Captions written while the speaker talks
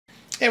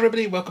Hey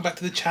everybody, welcome back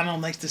to the channel,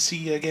 nice to see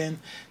you again.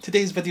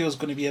 Today's video is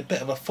going to be a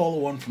bit of a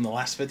follow-on from the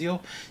last video.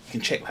 You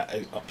can check that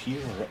out up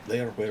here or up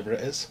there, wherever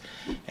it is.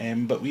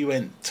 But we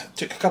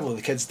took a couple of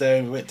the kids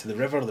down, we went to the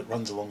river that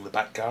runs along the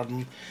back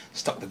garden,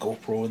 stuck the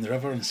GoPro in the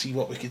river and see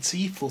what we could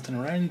see floating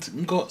around,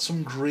 and got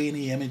some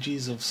grainy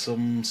images of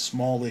some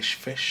smallish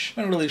fish.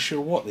 Not really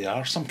sure what they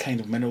are, some kind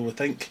of minnow I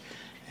think.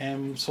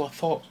 So I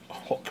thought,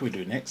 what can we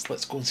do next?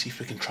 Let's go and see if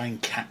we can try and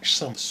catch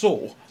some.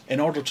 So, in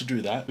order to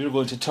do that, we're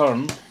going to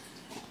turn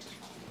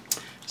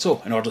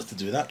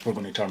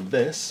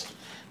this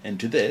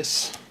into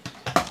this,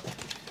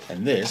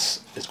 and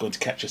this is going to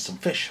catch us some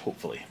fish,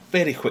 hopefully.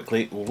 Very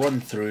quickly, we'll run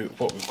through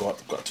what we've got.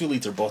 We've got a 2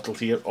 litre bottle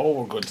here. All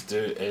we're going to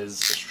do is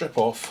strip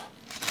off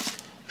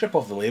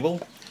the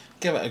label,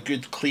 give it a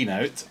good clean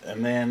out,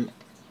 and then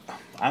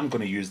I'm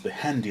going to use the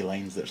handy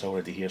lines that's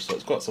already here. So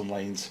it's got some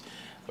lines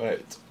about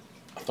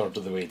a third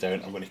of the way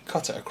down. I'm going to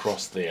cut it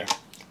across there,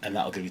 and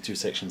that'll give you 2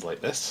 sections like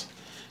this.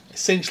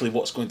 Essentially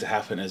what's going to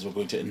happen is we're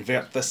going to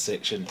invert this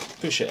section,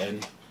 push it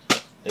in,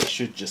 it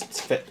should just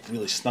fit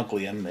really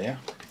snugly in there,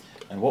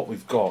 and what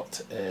we've got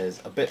is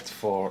a bit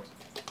for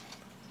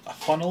a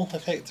funnel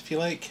effect, if you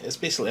like. It's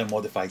basically a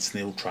modified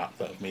snail trap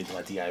that I've made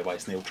my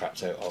DIY snail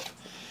traps out of.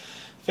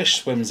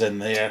 Fish swims in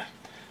there,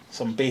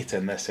 some bait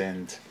in this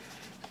end,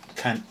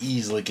 can't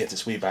easily get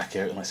its way back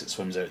out unless it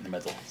swims out in the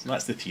middle. So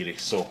that's the theory.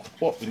 So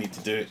what we need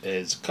to do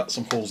is cut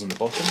some holes in the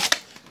bottom.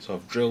 So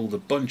I've drilled a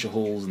bunch of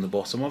holes in the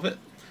bottom of it.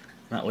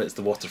 That lets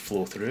the water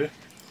flow through,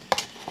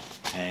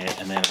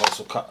 and then I've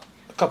also cut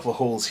a couple of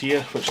holes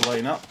here which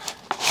line up,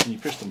 and you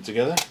push them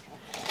together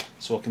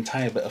so I can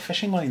tie a bit of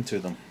fishing line to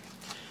them.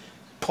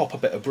 Pop a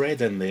bit of bread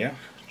in there,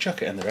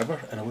 chuck it in the river,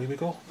 and away we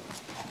go.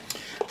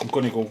 I'm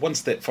going to go one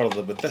step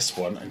further with this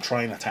one and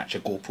try and attach a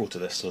GoPro to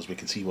this so as we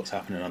can see what's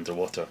happening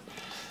underwater.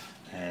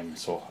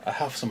 So I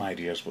have some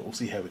ideas, but we'll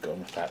see how we go on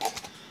with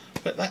that.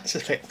 But that's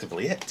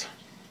effectively it.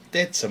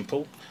 Dead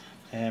simple.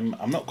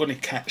 I'm not going to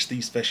catch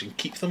these fish and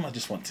keep them, I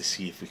just want to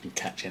see if we can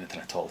catch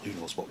anything at all. Who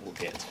knows what we'll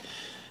get.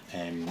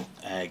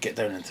 Get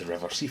down into the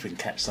river, see if we can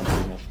catch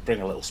something, bring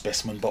a little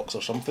specimen box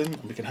or something,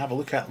 and we can have a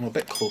look at them a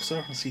bit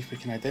closer and see if we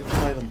can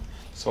identify them.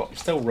 So I'm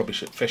still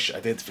rubbish at fish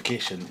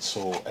identification,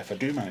 so if I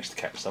do manage to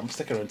catch some,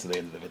 stick around to the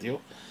end of the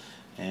video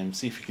and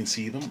see if you can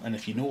see them, and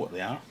if you know what they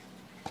are,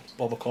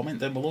 bob a comment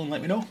down below and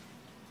let me know.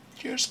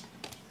 Cheers!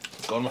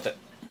 Let's go on with it.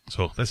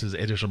 So this is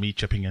editor me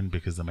chipping in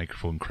because the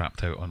microphone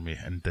crapped out on me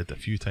and did a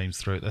few times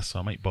throughout this, so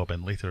I might bob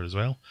in later as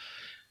well.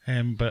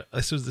 But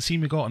this was the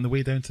scene we got on the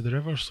way down to the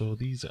river. So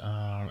these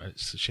are,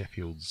 it's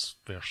Sheffield's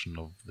version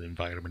of the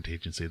Environment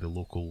Agency, the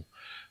local,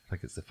 I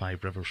think it's the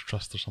Five Rivers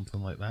Trust or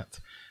something like that.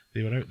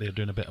 They were out there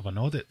doing a bit of an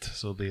audit,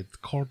 so they'd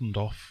cordoned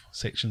off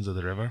sections of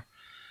the river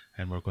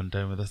and were going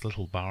down with this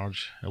little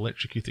barge,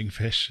 electrocuting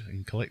fish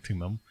and collecting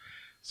them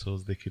so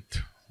they could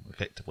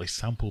effectively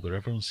sample the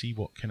river and see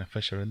what kind of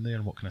fish are in there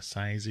and what kind of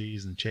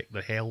sizes, and check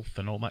their health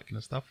and all that kind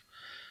of stuff.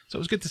 So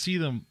it was good to see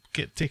them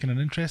taking an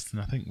interest, and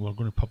I think we're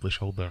going to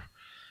publish all their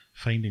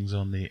findings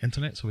on the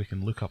internet so we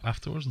can look up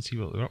afterwards and see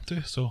what they're up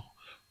to. So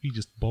we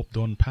just bobbed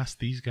on past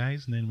these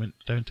guys and then went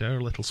down to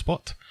our little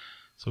spot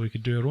so we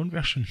could do our own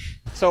version.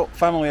 So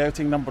family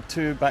outing number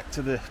 2, back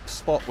to the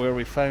spot where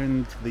we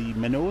found the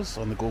minnows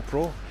on the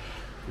GoPro.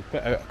 We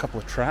put out a couple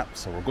of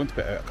traps, or we're going to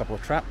put out a couple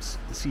of traps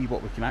to see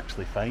what we can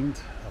actually find.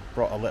 I've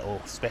brought a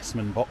little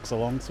specimen box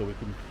along so we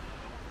can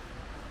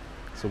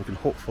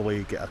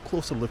hopefully get a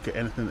closer look at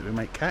anything that we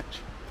might catch.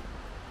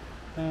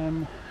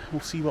 We'll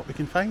see what we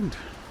can find.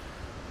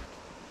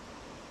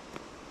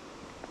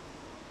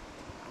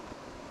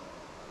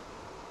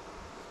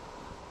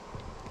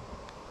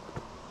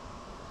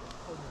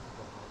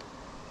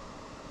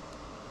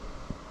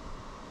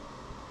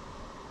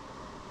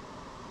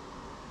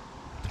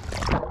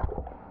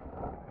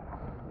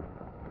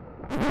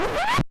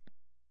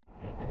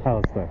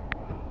 Alistair.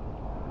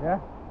 Yeah?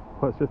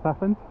 What's just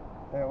happened?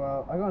 Yeah,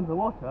 well, I got into the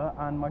water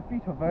and my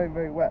feet are very,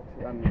 very wet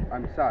and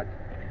I'm sad.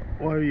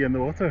 Why are you in the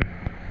water?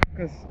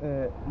 Because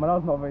my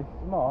dad's not very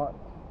smart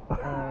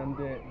and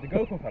the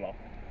GoPro fell off.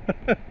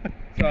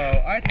 So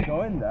I had to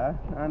go in there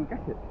and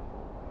get it.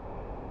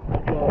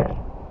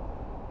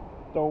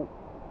 So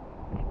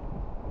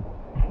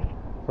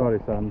Sorry,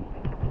 son.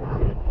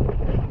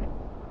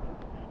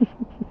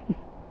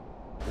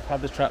 We've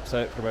had the traps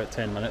out for about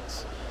 10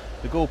 minutes.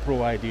 The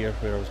GoPro idea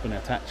where I was going to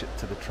attach it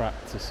to the trap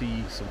to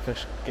see some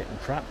fish getting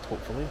trapped,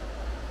 hopefully,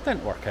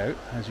 didn't work out,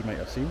 as you might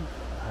have seen.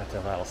 I had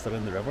to have Alistair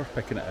in the river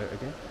picking it out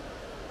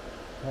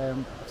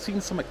again. I've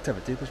seen some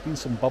activity, there's been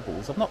some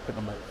bubbles. I've not put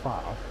them out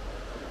far,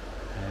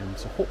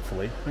 so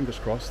hopefully, fingers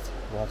crossed,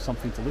 we'll have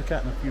something to look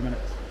at in a few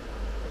minutes.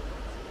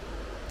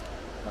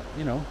 But,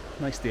 you know,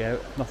 nice day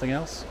out, nothing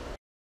else.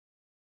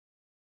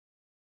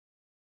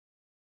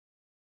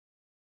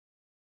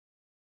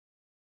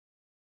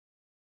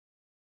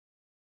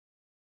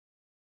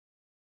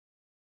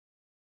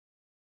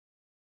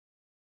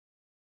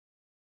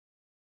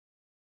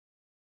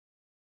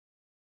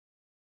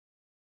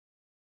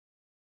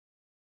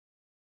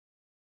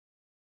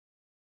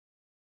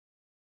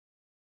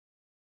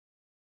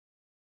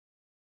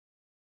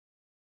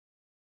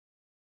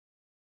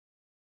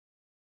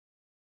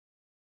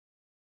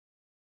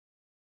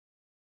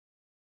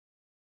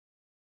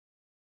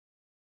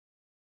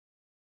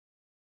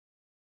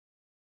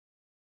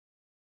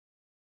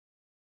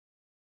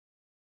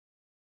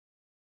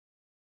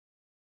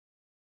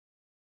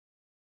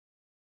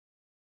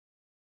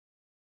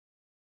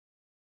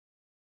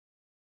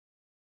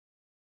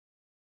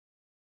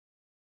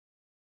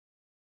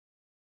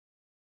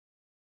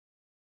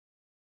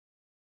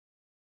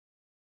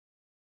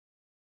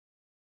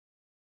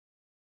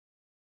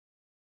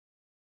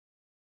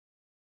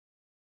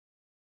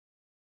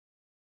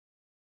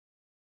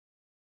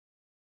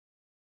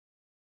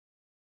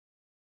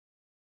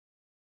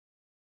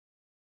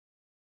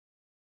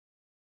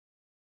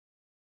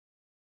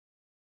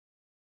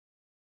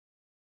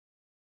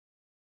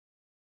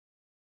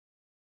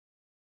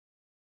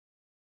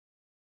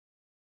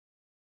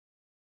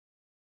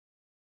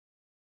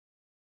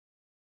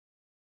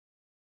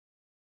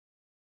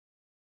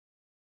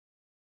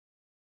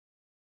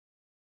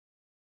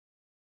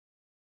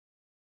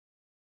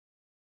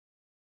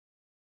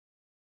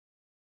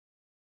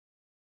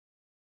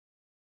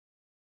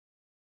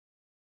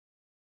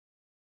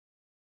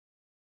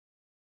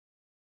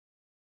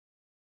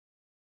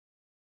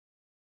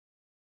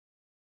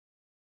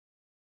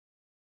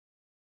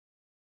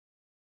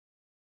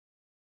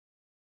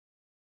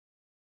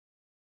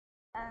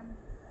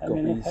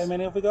 How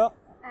many have we got?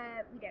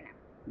 We don't know.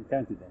 You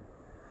counted them?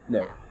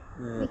 No.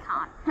 We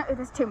can't.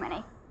 There's too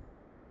many.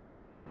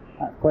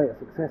 That's quite a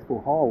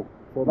successful haul.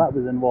 So that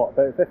was in what,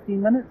 about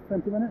 15 minutes,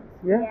 20 minutes?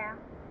 Yeah.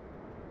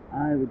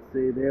 I would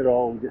say they're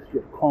all just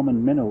your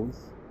common minnows.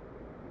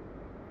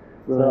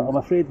 So Well, I'm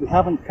afraid we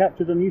haven't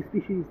captured a new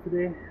species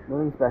today.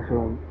 nothing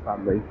special,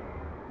 sadly.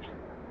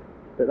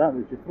 But that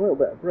was just a little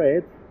bit of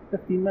bread.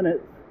 15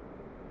 minutes.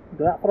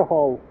 Do that for a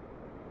haul.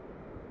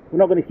 We're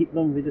not going to keep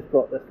them, we just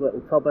got this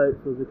little tub out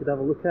so we could have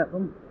a look at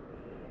them.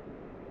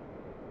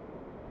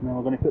 And then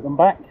we're going to put them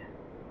back.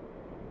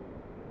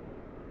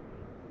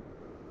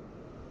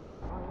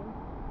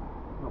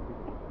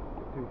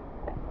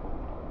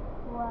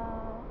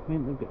 Wow. I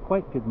mean, they've got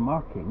quite good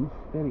markings,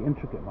 very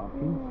intricate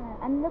markings.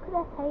 Yeah, and look at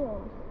their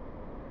tails.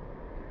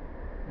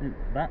 I think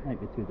that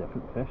might be two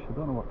different fish. I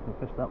don't know what kind of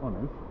fish that one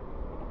is.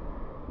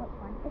 Which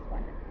one? This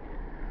one.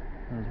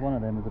 There's one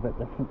of them is a bit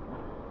different.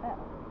 Oh.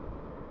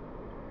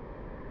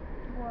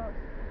 Well,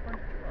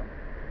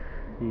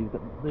 You've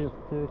got there's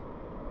two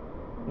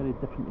very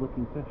different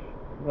looking fish.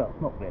 Well,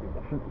 not very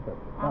different, but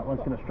that one's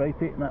kind of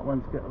stripy and that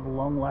one's got a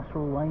long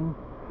lateral line.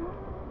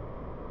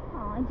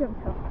 oh, I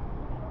jumped off.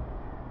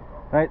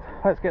 Right,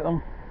 let's get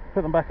them,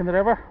 put them back in the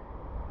river.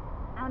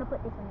 I want to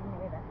put this one in the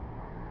river.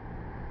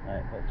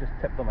 Right, let's just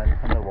tip them in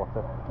the water.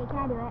 Okay, can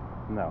I do it?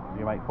 No,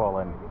 you might fall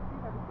in.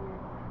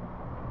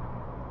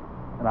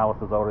 And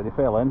Alistair's already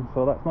fell in,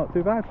 so that's not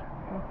too bad.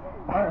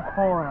 I was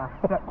falling, I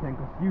stepped in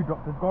because you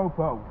dropped the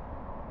GoPro.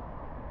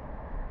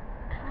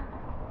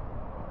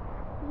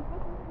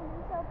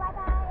 So bye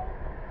bye.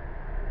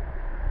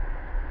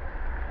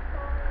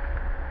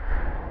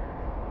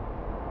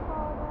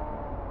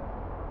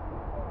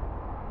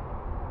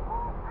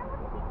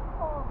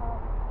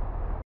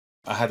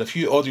 I had a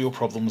few audio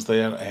problems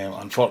there.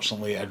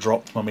 Unfortunately, I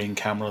dropped my main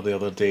camera the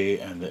other day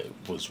and it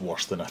was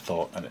worse than I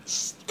thought, and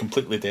it's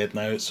completely dead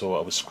now, so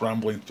I was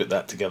scrambling to put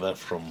that together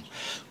from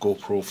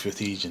GoPro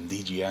footage and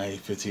DJI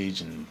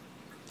footage and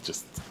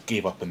just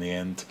gave up in the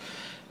end.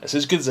 It's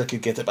as good as I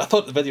could get it, but I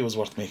thought the video was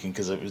worth making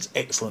because it was an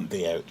excellent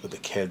day out with the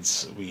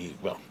kids.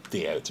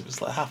 Day out, it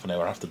was like half an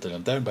hour after dinner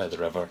down by the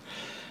river.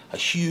 A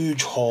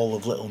huge haul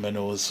of little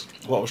minnows.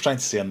 What I was trying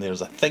to say on there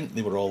is I think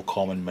they were all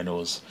common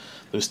minnows.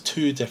 There was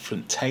two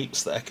different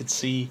types that I could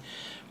see.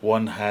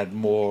 One had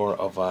more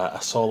of a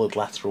solid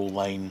lateral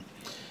line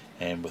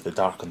with the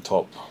dark on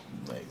top,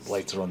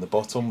 lighter on the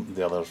bottom.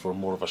 The others were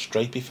more of a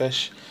stripy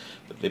fish,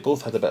 but they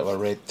both had a bit of a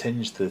red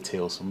tinge to the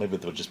tail, so maybe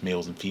they were just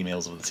males and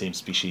females of the same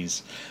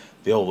species.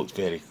 They all looked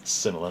very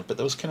similar, but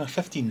there was kind of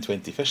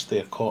 15-20 fish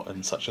there caught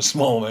in such a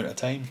small amount of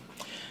time.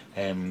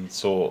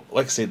 So,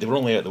 like I said, they were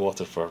only out the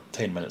water for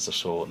 10 minutes or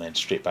so and then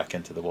straight back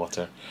into the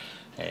water.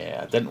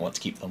 I didn't want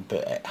to keep them,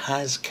 but it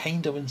has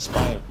kind of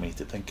inspired me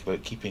to think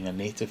about keeping a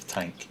native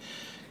tank,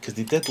 because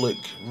they did look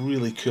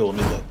really cool. I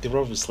mean, they were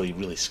obviously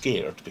really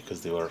scared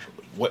because they were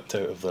whipped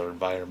out of their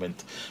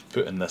environment,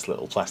 put in this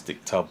little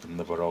plastic tub, and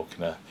they were all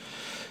kind of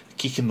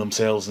keeking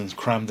themselves and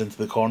crammed into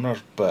the corner.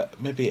 But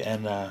maybe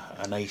in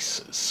a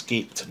nice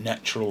scaped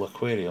natural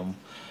aquarium,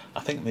 I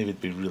think they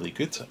would be really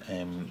good.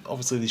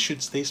 Obviously they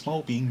should stay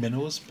small, being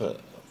minnows, but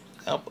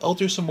I'll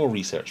do some more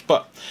research.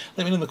 But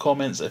let me know in the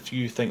comments if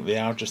you think they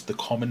are just the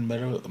common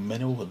minnow,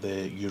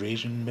 the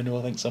Eurasian minnow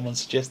I think someone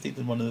suggested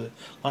in one of the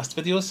last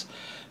videos.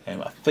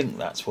 I think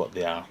that's what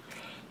they are.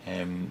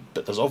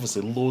 But there's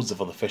obviously loads of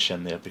other fish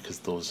in there because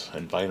those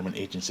Environment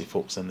Agency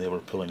folks in there were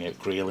pulling out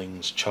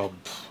graylings, chub,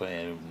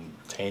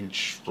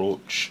 tench,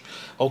 roach,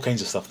 all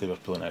kinds of stuff they were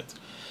pulling out.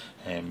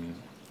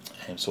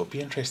 So it'd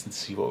be interesting to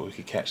see what we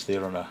could catch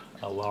there on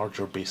a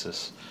larger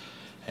basis.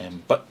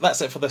 But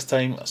that's it for this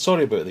time.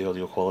 Sorry about the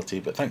audio quality,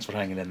 but thanks for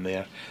hanging in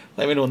there.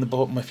 Let me know on the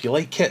bottom if you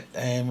like it.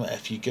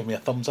 If you give me a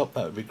thumbs up,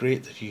 that would be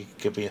great. If you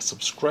give me a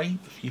subscribe,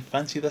 if you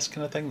fancy this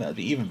kind of thing, that would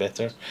be even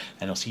better.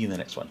 And I'll see you in the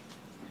next one.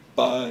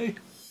 Bye!